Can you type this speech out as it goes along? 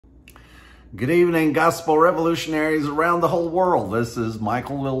Good evening, gospel revolutionaries around the whole world. This is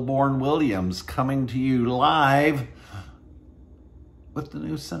Michael Wilborn Williams coming to you live with the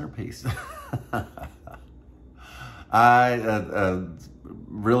new centerpiece. I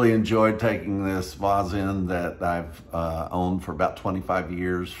really enjoyed taking this vase in that I've owned for about 25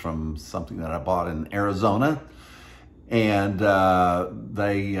 years from something that I bought in Arizona. And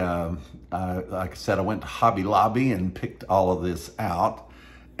like I said, I went to Hobby Lobby and picked all of this out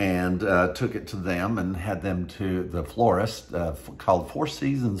and took it to them and had them to the florist called Four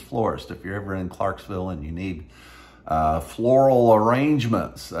Seasons Florist. If you're ever in Clarksville and you need floral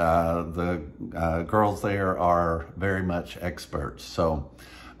arrangements, the girls there are very much experts. So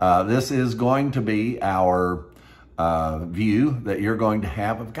this is going to be our view that you're going to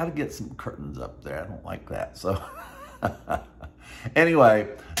have. I've got to get some curtains up there. I don't like that. So anyway,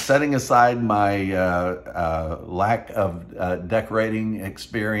 setting aside my lack of decorating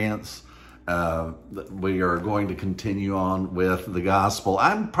experience, we are going to continue on with the gospel.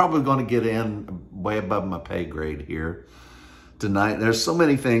 I'm probably going to get in way above my pay grade here tonight. There's so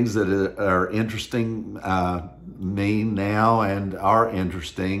many things that are interesting me now and are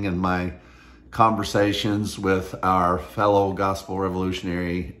interesting in my conversations with our fellow gospel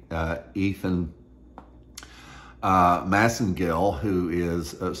revolutionary, Ethan Massengill, who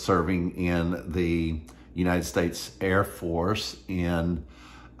is serving in the United States Air Force in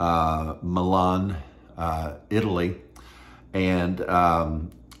Milan, Italy. And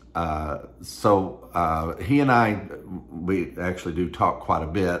so he and I, we actually do talk quite a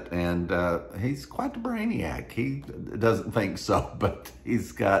bit, and he's quite the brainiac. He doesn't think so, but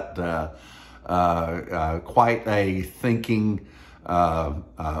he's got quite a thinking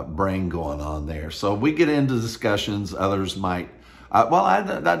brain going on there. So we get into discussions. Others might, well, I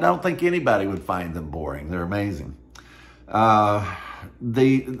don't think anybody would find them boring. They're amazing. The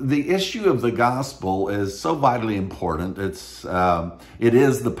issue of the gospel is so vitally important. It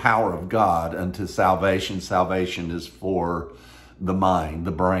is the power of God unto salvation. Salvation is for the mind,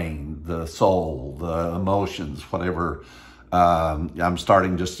 the brain, the soul, the emotions, whatever. I'm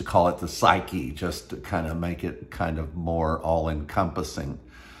starting just to call it the psyche, just to kind of make it kind of more all-encompassing.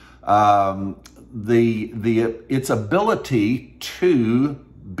 Its ability to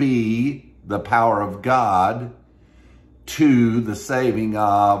be the power of God to the saving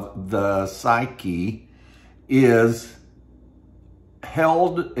of the psyche is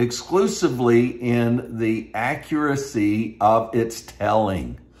held exclusively in the accuracy of its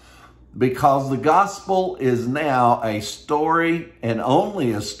telling. Because the gospel is now a story and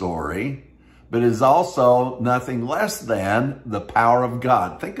only a story, but is also nothing less than the power of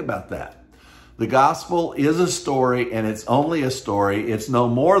God. Think about that. The gospel is a story and it's only a story. It's no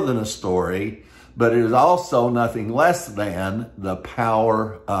more than a story, but it is also nothing less than the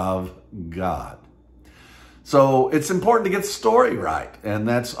power of God. So it's important to get the story right. And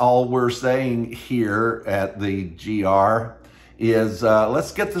that's all we're saying here at the GR. Is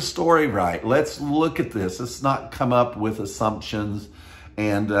let's get the story right. Let's look at this. Let's not come up with assumptions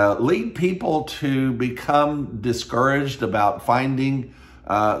and lead people to become discouraged about finding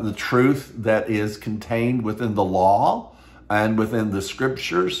the truth that is contained within the law and within the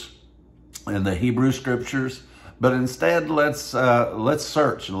scriptures and the Hebrew scriptures. But instead, let's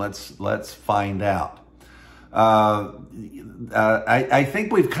search and let's find out. I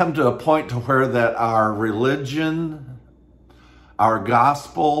think we've come to a point to where that our religion, our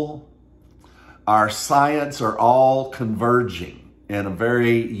gospel, our science are all converging in a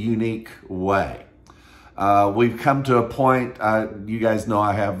very unique way. We've come to a point, you guys know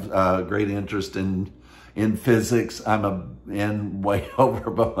I have great interest in physics. I'm way over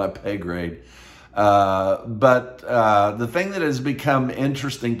above my pay grade. But the thing that has become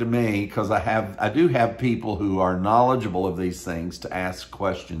interesting to me, because I do have people who are knowledgeable of these things to ask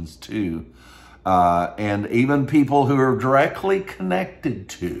questions to, and even people who are directly connected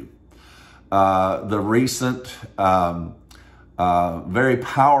to the recent very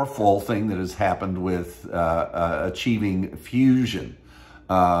powerful thing that has happened with achieving fusion.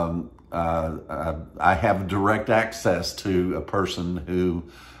 I have direct access to a person who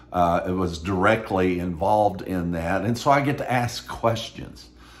was directly involved in that, and so I get to ask questions.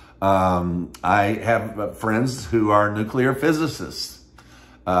 I have friends who are nuclear physicists,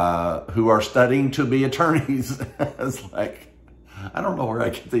 who are studying to be attorneys. It's like, I don't know where I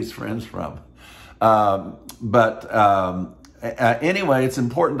get these friends from. Anyway, it's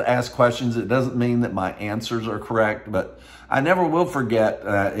important to ask questions. It doesn't mean that my answers are correct, but I never will forget,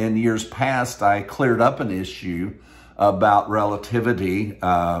 in years past, I cleared up an issue about relativity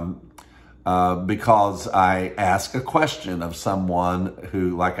because I asked a question of someone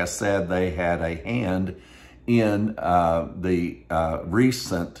who, like I said, they had a hand in the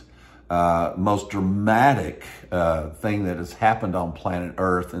recent, most dramatic thing that has happened on planet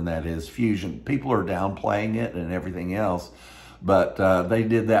Earth, and that is fusion. People are downplaying it and everything else, but they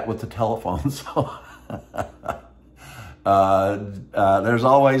did that with the telephone. So there's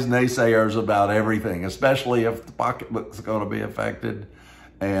always naysayers about everything, especially if the pocketbook's going to be affected.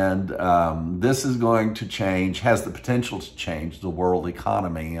 And this is going to change, has the potential to change the world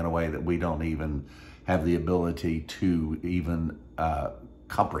economy in a way that we don't even have the ability to even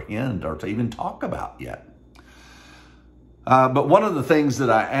comprehend or to even talk about yet. But one of the things that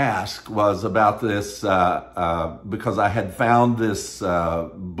I asked was about this, because I had found this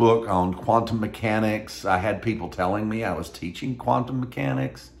book on quantum mechanics. I had people telling me I was teaching quantum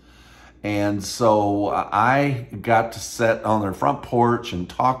mechanics. And so I got to sit on their front porch and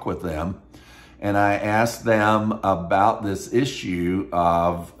talk with them. And I asked them about this issue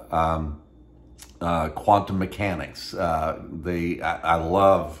of quantum mechanics. I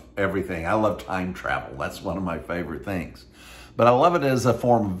love everything. I love time travel. That's one of my favorite things. But I love it as a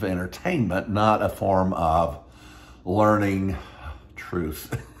form of entertainment, not a form of learning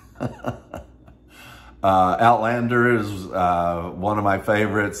truth. Outlander is one of my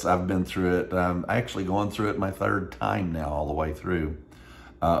favorites. I've been through it. I'm actually going through it my third time now, all the way through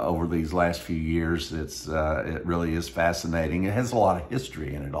over these last few years. It really is fascinating. It has a lot of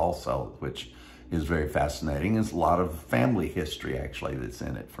history in it also, which is very fascinating. There's a lot of family history, actually, that's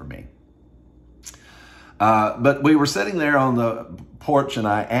in it for me. But we were sitting there on the porch, and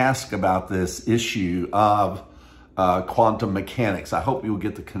I asked about this issue of quantum mechanics. I hope you'll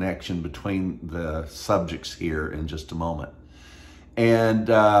get the connection between the subjects here in just a moment. And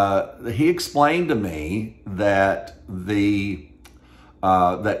he explained to me that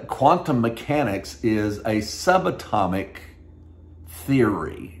that quantum mechanics is a subatomic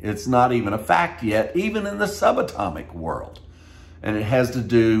theory. It's not even a fact yet, even in the subatomic world. And it has to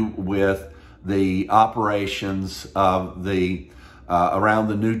do with the operations of the around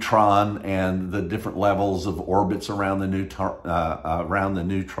the neutron and the different levels of orbits around the neutron,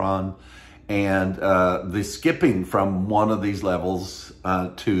 and the skipping from one of these levels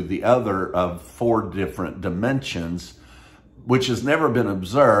to the other of 4 different dimensions, which has never been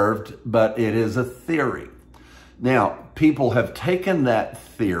observed, but it is a theory. Now, people have taken that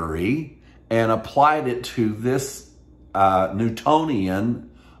theory and applied it to this Newtonian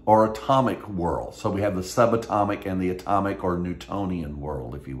or atomic world. So we have the subatomic and the atomic or Newtonian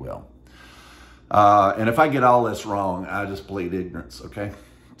world, if you will. And if I get all this wrong, I just plead ignorance, okay?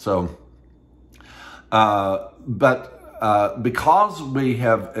 So, because we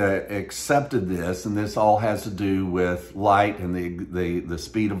have accepted this, and this all has to do with light and the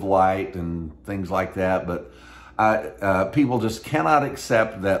speed of light and things like that, but people just cannot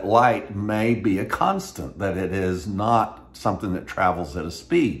accept that light may be a constant, that it is not something that travels at a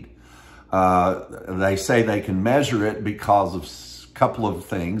speed. They say they can measure it because of a couple of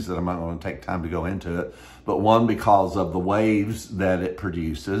things that I'm not going to take time to go into it, but one, because of the waves that it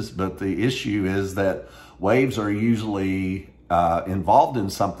produces. But the issue is that waves are usually involved in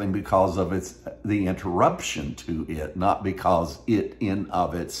something because of the interruption to it, not because it in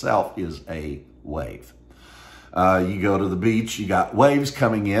of itself is a wave. You go to the beach, you got waves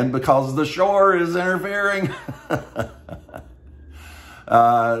coming in because the shore is interfering.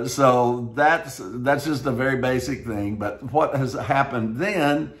 So that's just a very basic thing. But what has happened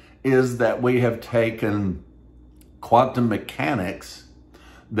then is that we have taken quantum mechanics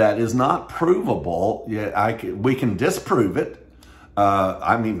that is not provable. We can disprove it.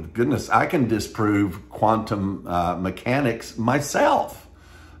 I mean, goodness, I can disprove quantum mechanics myself.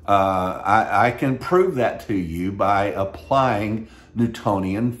 I can prove that to you by applying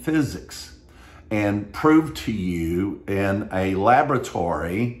Newtonian physics and prove to you in a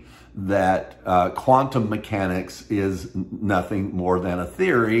laboratory that quantum mechanics is nothing more than a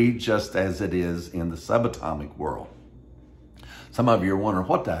theory, just as it is in the subatomic world. Some of you are wondering,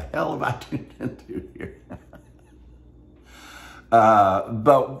 what the hell have I tuned into here?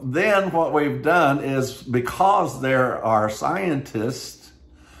 But then what we've done is, because there are scientists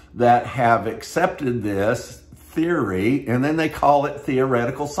that have accepted this theory, and then they call it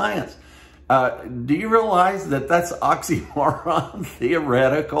theoretical science. Do you realize that that's oxymoron?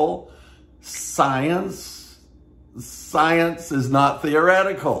 Theoretical science? Science is not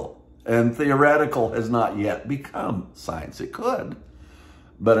theoretical, and theoretical has not yet become science. It could,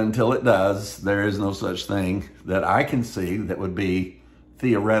 but until it does, there is no such thing that I can see that would be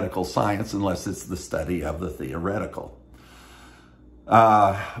theoretical science unless it's the study of the theoretical.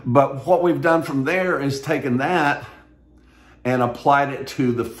 But what we've done from there is taken that and applied it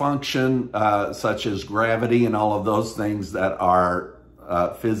to the function such as gravity and all of those things that are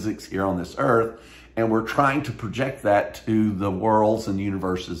physics here on this earth. And we're trying to project that to the worlds and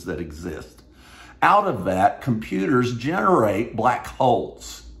universes that exist. Out of that, computers generate black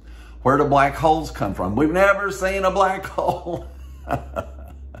holes. Where do black holes come from? We've never seen a black hole.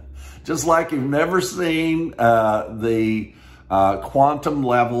 Just like you've never seen the quantum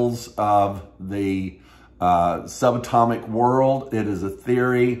levels of the subatomic world. It is a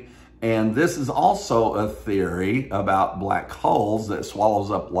theory. And this is also a theory about black holes that swallows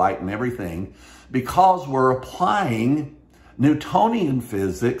up light and everything, because we're applying Newtonian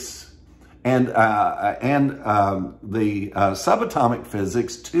physics and the subatomic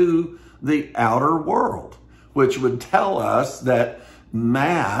physics to the outer world, which would tell us that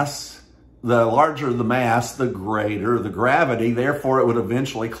mass, the larger the mass, the greater the gravity. Therefore, it would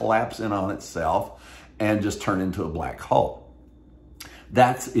eventually collapse in on itself and just turn into a black hole.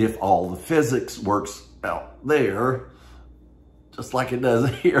 That's if all the physics works out there, just like it does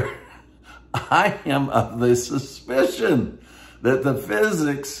here. I am of the suspicion that the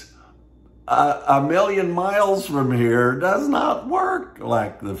physics a million miles from here does not work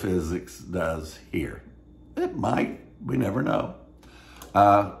like the physics does here. It might, we never know.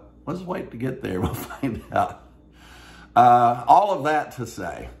 Let's wait to get there, we'll find out. All of that to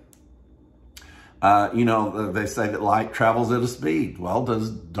say, you know, they say that light travels at a speed. Well, does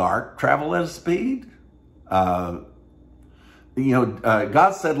dark travel at a speed? God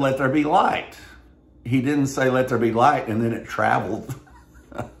said, let there be light. He didn't say, let there be light, and then it traveled.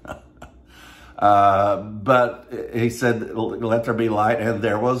 But he said, let there be light, and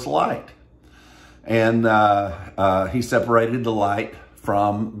there was light. And he separated the light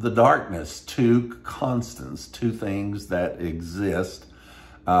from the darkness, two constants, two things that exist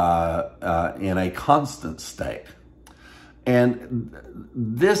in a constant state. And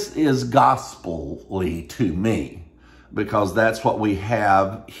this is gospel-y to me, because that's what we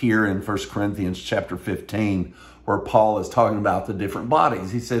have here in 1 Corinthians chapter 15, where Paul is talking about the different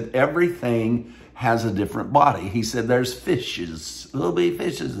bodies. He said everything has a different body. He said there's fishes, little bitty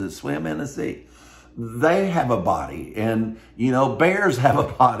fishes that swim in the sea. They have a body, and, bears have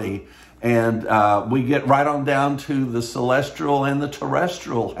a body, and we get right on down to the celestial, and the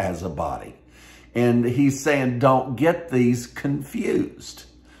terrestrial has a body. And he's saying, don't get these confused.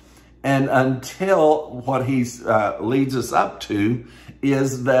 And until what he leads us up to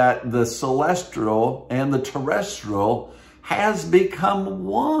is that the celestial and the terrestrial has become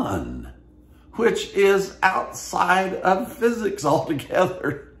one, which is outside of physics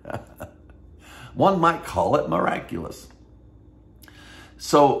altogether. One might call it miraculous.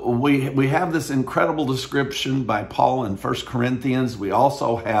 So we have this incredible description by Paul in 1 Corinthians. We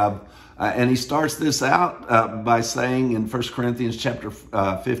also have, and he starts this out by saying in 1 Corinthians chapter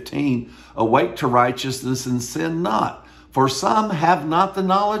 15, awake to righteousness and sin not. For some have not the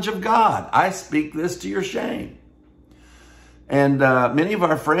knowledge of God. I speak this to your shame. And many of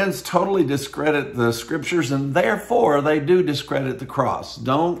our friends totally discredit the scriptures, and therefore they do discredit the cross.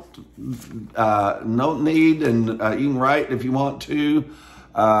 No need, and you can write if you want to. You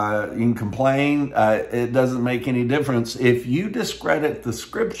can complain. It doesn't make any difference. If you discredit the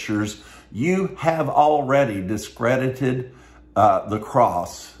scriptures, you have already discredited the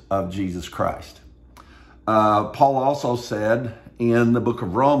cross of Jesus Christ. Paul also said in the book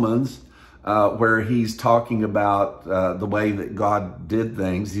of Romans, where he's talking about the way that God did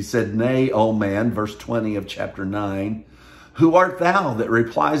things. He said, nay, O man, verse 20 of chapter 9, who art thou that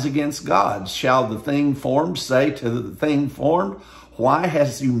replies against God? Shall the thing formed say to the thing formed, why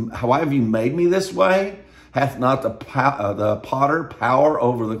have you made me this way? Hath not the potter power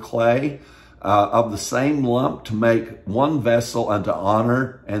over the clay of the same lump to make one vessel unto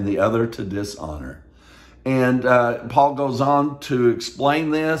honor and the other to dishonor? And Paul goes on to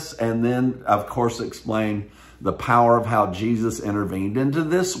explain this, and then, of course, explain the power of how Jesus intervened into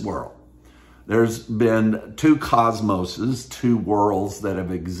this world. There's been two cosmoses, two worlds that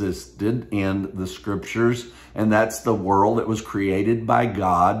have existed in the scriptures, and that's the world that was created by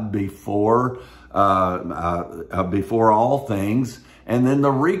God before all things, and then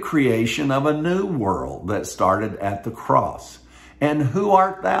the recreation of a new world that started at the cross. And who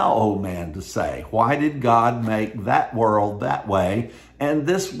art thou, O man, to say? Why did God make that world that way and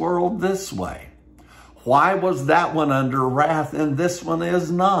this world this way? Why was that one under wrath and this one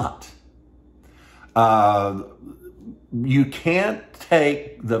is not? You can't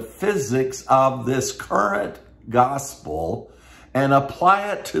take the physics of this current gospel and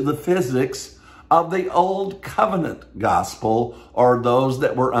apply it to the physics of the old covenant gospel, or those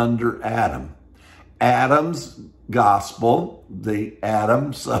that were under Adam. Adam's gospel, the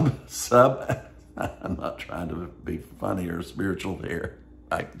Adam sub I'm not trying to be funny or spiritual here.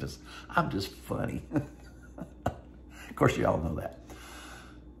 I'm just funny. Of course, you all know that.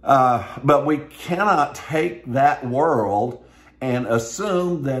 But we cannot take that world and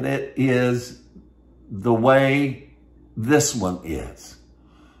assume that it is the way this one is,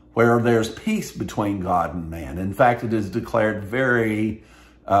 where there's peace between God and man. In fact, it is declared very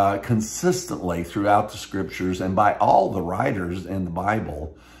consistently throughout the scriptures and by all the writers in the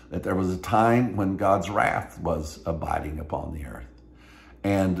Bible that there was a time when God's wrath was abiding upon the earth.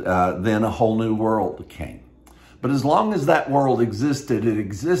 And then a whole new world came. But as long as that world existed, it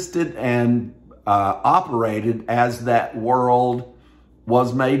existed and operated as that world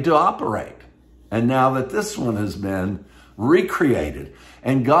was made to operate. And now that this one has been recreated,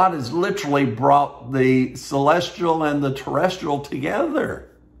 and God has literally brought the celestial and the terrestrial together,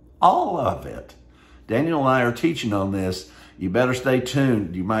 all of it. Daniel and I are teaching on this. You better stay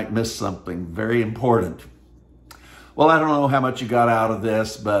tuned. You might miss something very important. Well, I don't know how much you got out of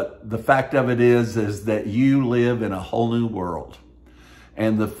this, but the fact of it is that you live in a whole new world.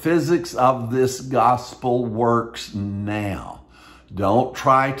 And the physics of this gospel works now. Don't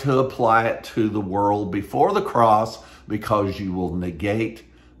try to apply it to the world before the cross, because you will negate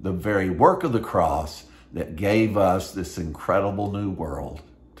the very work of the cross that gave us this incredible new world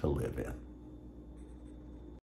to live in.